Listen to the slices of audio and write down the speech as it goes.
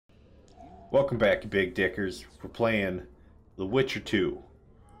Welcome back, you big dickers. We're playing The Witcher 2.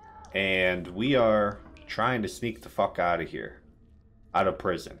 And we are trying to sneak the fuck out of here. Out of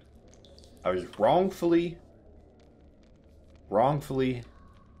prison. I was wrongfully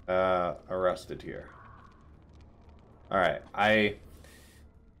arrested here. Alright, I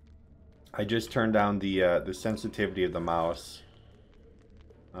just turned down the sensitivity of the mouse.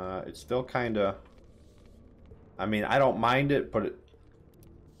 It's still kinda... I mean, I don't mind it, but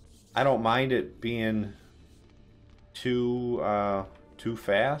I don't mind it being too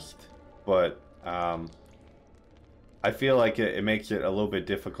fast, but I feel like it makes it a little bit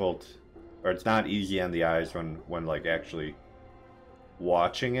difficult, or it's not easy on the eyes when like actually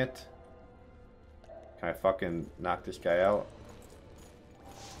watching it. Can I fucking knock this guy out?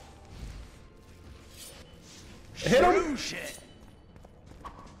 Hit him! Shit.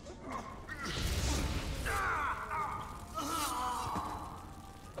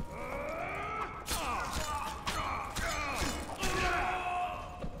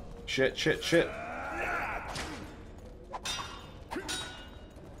 Shit, shit, shit.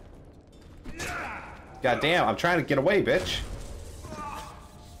 God damn, I'm trying to get away, bitch.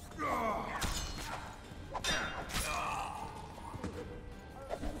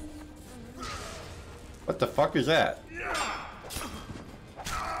 What the fuck is that?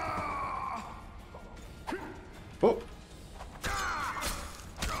 Oh.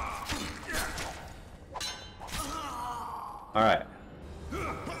 Alright.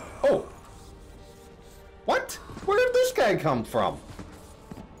 Oh! What? Where did this guy come from?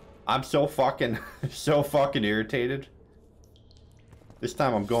 I'm so fucking irritated. This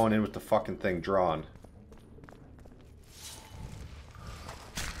time I'm going in with the fucking thing drawn.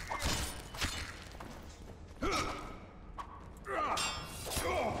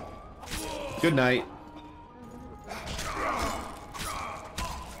 Good night.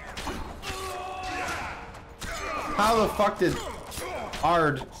 How the fuck did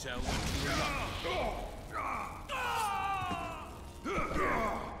Ard...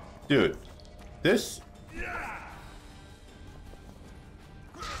 Dude, this...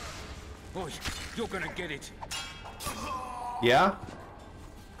 Boy, you're gonna get it. Yeah?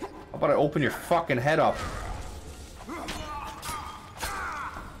 How about I open your fucking head up?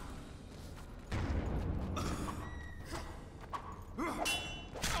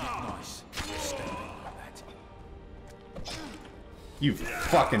 Nice. Stay like that. You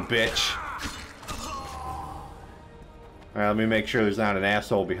fucking bitch. Alright, let me make sure there's not an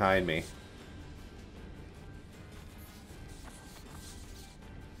asshole behind me.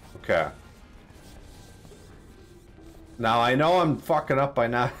 Okay. Now, I know I'm fucking up by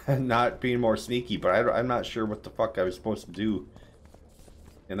not being more sneaky, but I'm not sure what the fuck I was supposed to do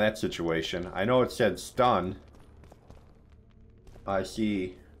in that situation. I know it said stun. I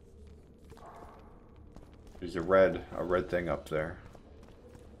see there's a red thing up there.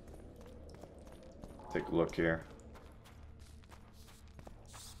 Take a look here.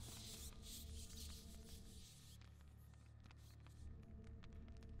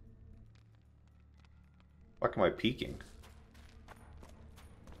 Fuck am I peeking?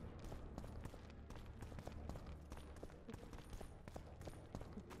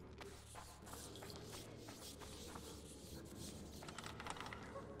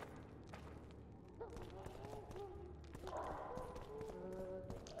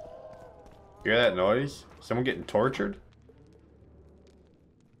 Hear that noise? Someone getting tortured?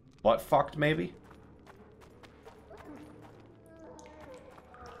 Butt fucked, maybe?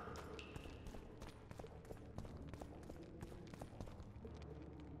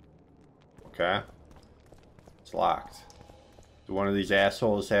 Okay. It's locked. Do one of these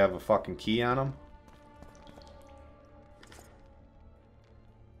assholes have a fucking key on them?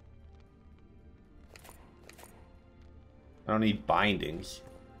 I don't need bindings.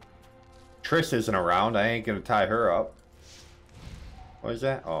 Triss isn't around. I ain't gonna tie her up. What is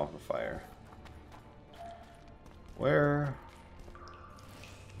that? Oh, the fire. Where?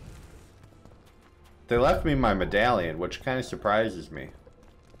 They left me my medallion, which kind of surprises me.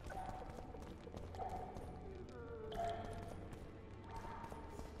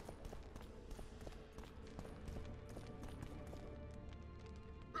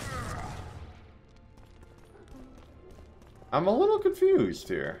 I'm a little confused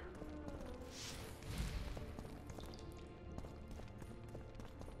here.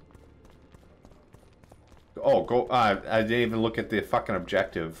 Oh, go. I didn't even look at the fucking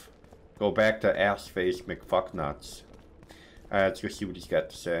objective. Go back to ass face McFucknuts. Alright, let's go see what he's got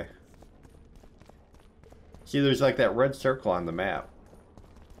to say. See, there's like that red circle on the map.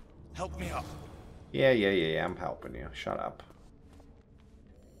 Help me up. Yeah, I'm helping you. Shut up.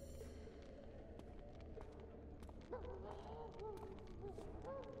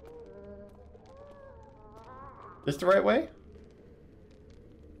 This the right way?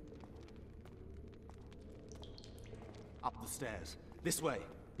 Up the stairs. This way.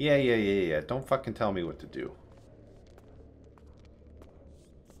 Yeah. Don't fucking tell me what to do.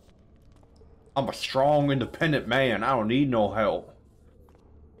 I'm a strong, independent man. I don't need no help.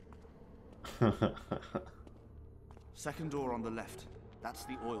 Second door on the left. That's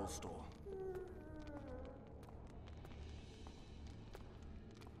the oil store.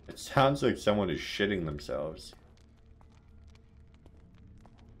 It sounds like someone is shitting themselves.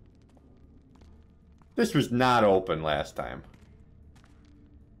 This was not open last time.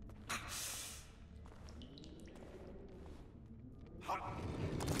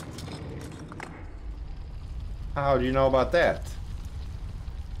 How do you know about that?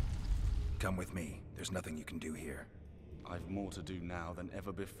 Come with me. There's nothing you can do here. I've more to do now than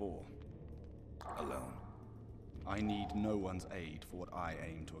ever before. Alone. I need no one's aid for what I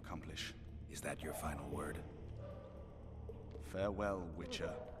aim to accomplish. Is that your final word? Farewell,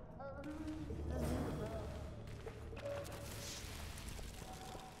 Witcher.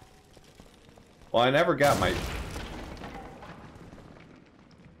 Well, I never got my...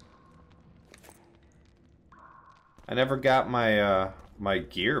 my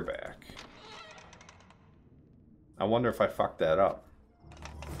gear back. I wonder if I fucked that up.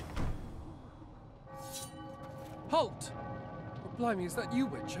 Halt! Oh, blimey, is that you,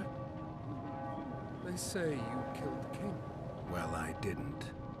 Witcher? They say you killed the king. Well, I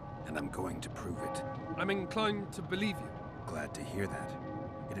didn't. And I'm going to prove it. I'm inclined to believe you. Glad to hear that.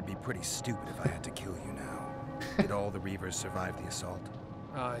 It'd be pretty stupid if I had to kill you now. Did all the Reavers survive the assault?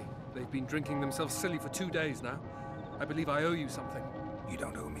 Aye, they've been drinking themselves silly for 2 days now. I believe I owe you something. You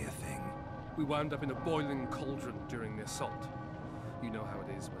don't owe me a thing. We wound up in a boiling cauldron during the assault. You know how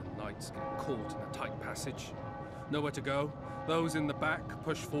it is when knights get caught in a tight passage. Nowhere to go. Those in the back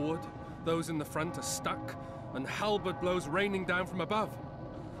push forward. Those in the front are stuck. And halberd blows raining down from above.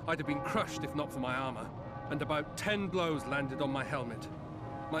 I'd have been crushed if not for my armor. And about 10 blows landed on my helmet.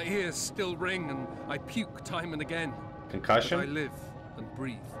 My ears still ring and I puke time and again. Concussion? But I live and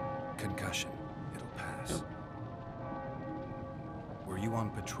breathe. Concussion. It'll pass. Were you on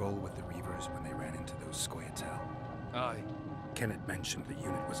patrol with the Reavers when they ran into those Scoia'tael? Aye. Kenneth mentioned the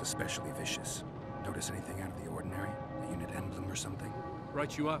unit was especially vicious. Notice anything out of the ordinary? A unit emblem or something?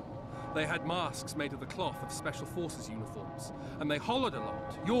 Right you up. They had masks made of the cloth of Special Forces uniforms, and they hollered a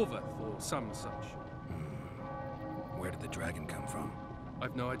lot, Yorveth or some such. Where did the dragon come from?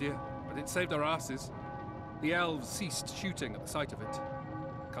 I've no idea, but it saved our asses. The elves ceased shooting at the sight of it.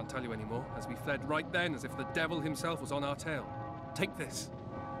 Can't tell you anymore, as we fled right then as if the devil himself was on our tail. Take this.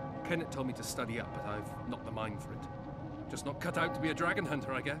 Kenneth told me to study up, but I've not the mind for it. Just not cut out to be a dragon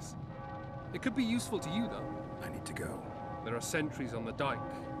hunter, I guess. It could be useful to you, though. I need to go. There are sentries on the dike.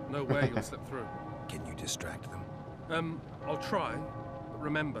 No way you'll slip through. Can you distract them? I'll try, but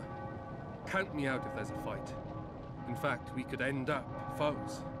remember, count me out if there's a fight. In fact, we could end up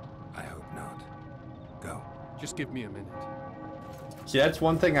foes. I hope not. Go. Just give me a minute. See, that's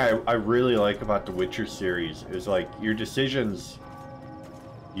one thing I really like about the Witcher series, is like, your decisions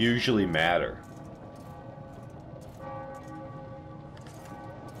usually matter.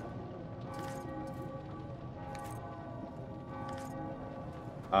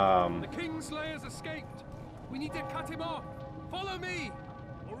 The Kingslayer's escaped. We need to cut him off. Follow me.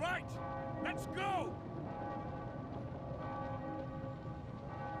 All right, let's go.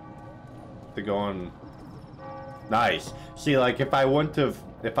 To go on. Nice. See, like, if I would have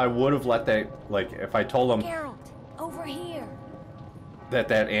let that, like, if I told him Geralt, over here.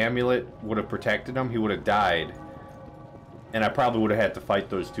 that amulet would have protected him, he would have died. And I probably would have had to fight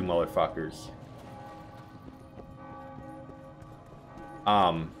those two motherfuckers.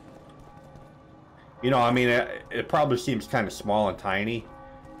 You know, I mean, it probably seems kind of small and tiny.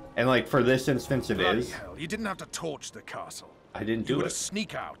 And, like, for this instance, it Bloody is. hell, you didn't have to torch the castle. I didn't You do were to it.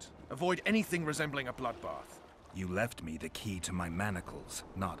 sneak out, avoid anything resembling a bloodbath. You left me the key to my manacles,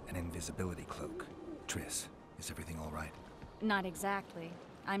 not an invisibility cloak. Triss, is everything all right? Not exactly.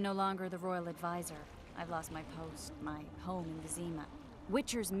 I'm no longer the royal advisor. I've lost my post, my home in Vizima.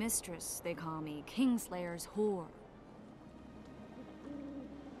 Witcher's mistress, they call me. Kingslayer's whore.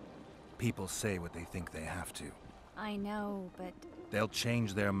 People say what they think they have to. I know, but They'll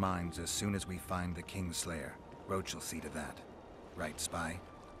change their minds as soon as we find the Kingslayer. Roach will see to that. Right, Spy?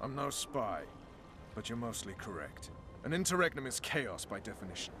 I'm no spy, but you're mostly correct. An interregnum is chaos by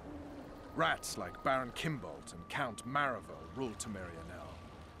definition. Rats like Baron Kimbolt and Count Maravel rule Temerianel,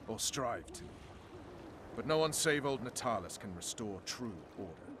 or strive to. But no one save old Natalis can restore true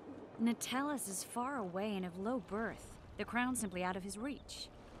order. Natalis is far away and of low birth. The crown's simply out of his reach.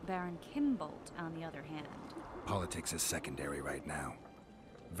 Baron Kimbolt, on the other hand. Politics is secondary right now.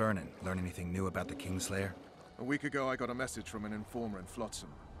 Vernon, learn anything new about the Kingslayer? A week ago, I got a message from an informer in Flotsam.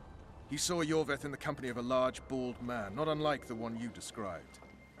 He saw Yorveth in the company of a large, bald man, not unlike the one you described.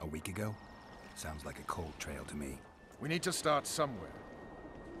 A week ago? Sounds like a cold trail to me. We need to start somewhere.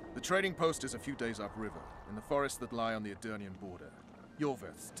 The trading post is a few days upriver, in the forests that lie on the Aedirnian border.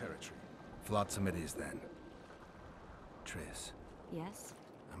 Yorveth's territory. Flotsam it is, then. Triss, Yes?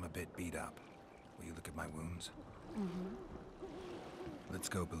 I'm a bit beat up. Will you look at my wounds? Mm-hmm. Let's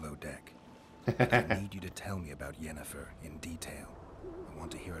go below deck. I need you to tell me about Yennefer in detail. I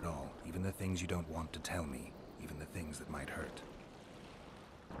want to hear it all, even the things you don't want to tell me, even the things that might hurt.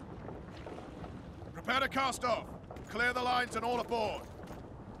 Prepare to cast off! Clear the lines and all aboard!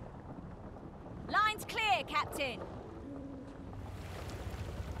 Line's clear, Captain!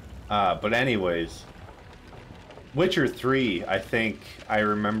 But anyways, Witcher 3, I think I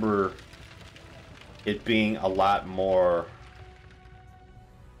remember it being a lot more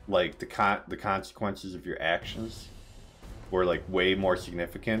like the consequences of your actions were like way more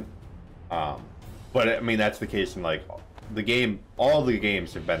significant. But I mean that's the case in like the game. All the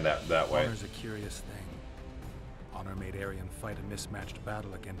games have been that way. Honor's a curious thing. Honor made Arion fight a mismatched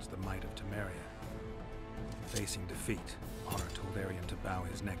battle against the might of Temeria. Facing defeat, Honor told Arion to bow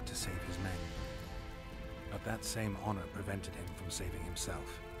his neck to save his men. But that same honor prevented him from saving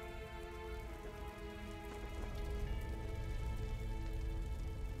himself.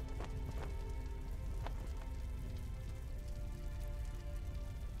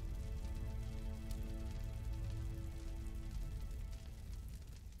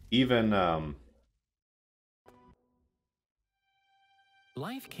 Even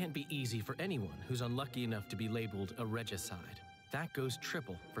Life can't be easy for anyone who's unlucky enough to be labeled a regicide. That goes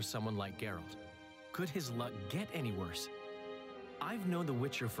triple for someone like Geralt. Could his luck get any worse? I've known the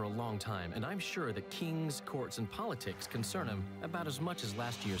Witcher for a long time, and I'm sure that kings, courts, and politics concern him about as much as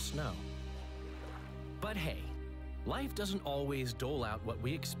last year's snow. But hey, life doesn't always dole out what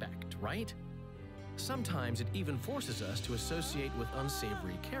we expect, right? Sometimes it even forces us to associate with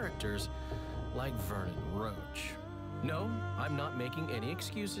unsavory characters like Vernon Roche. No, I'm not making any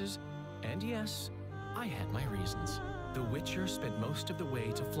excuses, and yes, I had my reasons. The Witcher spent most of the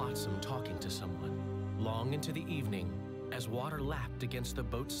way to Flotsam talking to someone. Long into the evening, as water lapped against the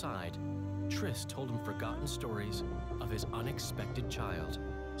boat's side, Triss told him forgotten stories of his unexpected child.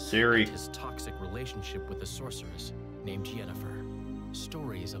 Ciri. And his toxic relationship with a sorceress named Yennefer.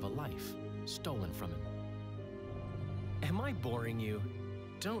 Stories of a life stolen from him. Am I boring you?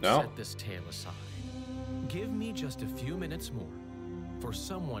 Don't set this tale aside. Give me just a few minutes more, for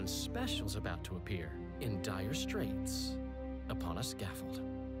someone special's about to appear in dire straits upon a scaffold.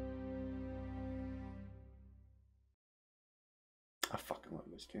 I fucking love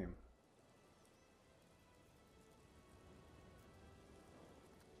this game.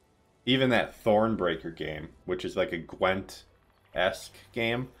 Even that Thornbreaker game, which is like a Gwent-esque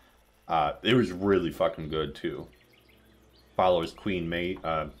game, it was really fucking good too. Follows Queen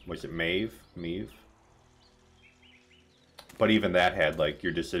was it Maeve? But even that had like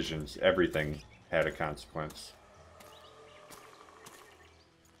your decisions, everything had a consequence.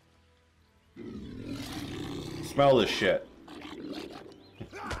 Smell this shit.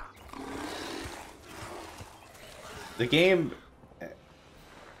 The game,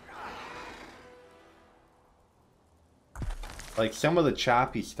 like some of the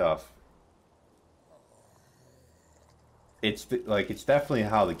choppy stuff, it's definitely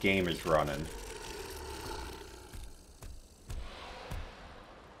how the game is running.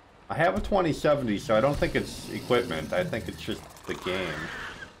 I have a 2070, so I don't think it's equipment. I think it's just the game.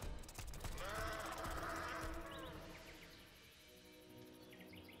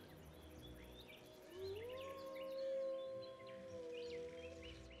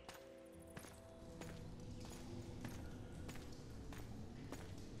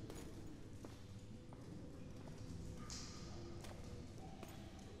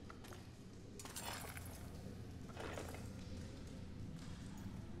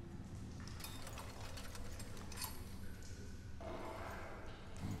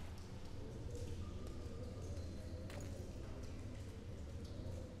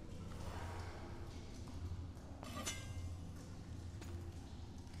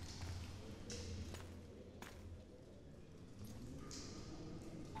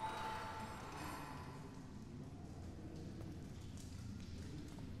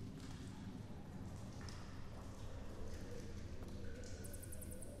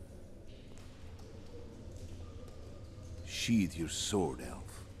 Sheathe your sword,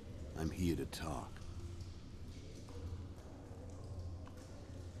 Elf. I'm here to talk.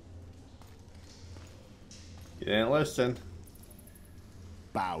 You didn't listen.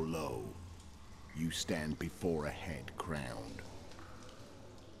 Bow low. You stand before a head crowned.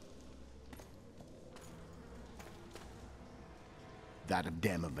 That of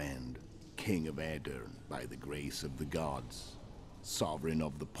Demavend, king of Aedirn, by the grace of the gods, sovereign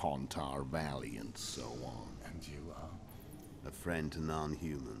of the Pontar Valley, and so on. And you are? A friend to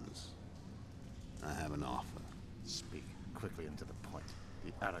non-humans. I have an offer. Speak quickly and to the point.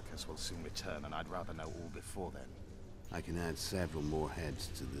 The Arrakis will soon return, and I'd rather know all before then. I can add several more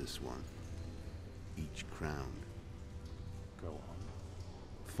heads to this one. Each crowned. Go on.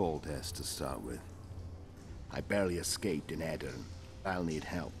 Foltest to start with. I barely escaped in Aedirn. I'll need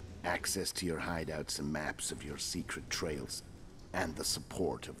help. Access to your hideouts and maps of your secret trails. And the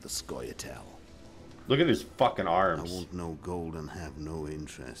support of the Scoia'tael. Look at his fucking I arms. won't know gold and have no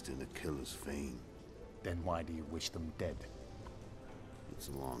interest in a killer's fame. Then why do you wish them dead? It's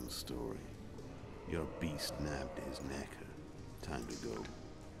a long story. Your beast nabbed his necker. Time to go.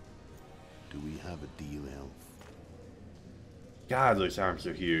 Do we have a deal, Elf? God, those arms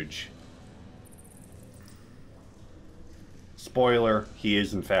are huge. Spoiler, he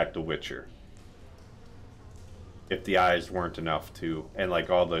is in fact a Witcher. If the eyes weren't enough to, and like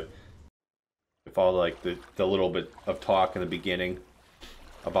all the, if all like the little bit of talk in the beginning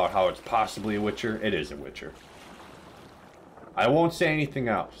about how it's possibly a Witcher, it is a Witcher. I won't say anything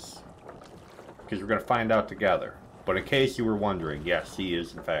else, because we're going to find out together. But in case you were wondering, yes, he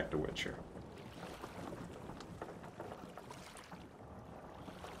is in fact a Witcher.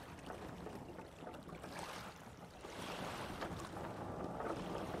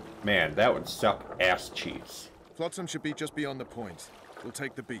 Man, that would suck ass cheeks. Flotsam should be just beyond the point. We'll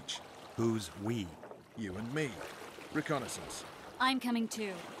take the beach. Who's we? You and me. Reconnaissance. I'm coming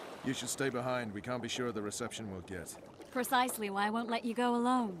too. You should stay behind. We can't be sure of the reception we'll get. Precisely why I won't let you go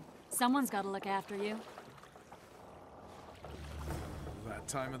alone. Someone's got to look after you. That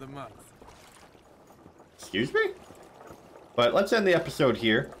time of the month. Excuse me? But let's end the episode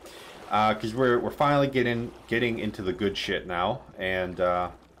here, because we're finally getting into the good shit now, and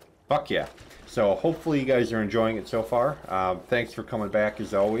fuck yeah. So hopefully you guys are enjoying it so far. Thanks for coming back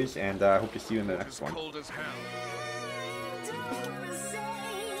as always, and I hope to see you in the next one. Cold as hell.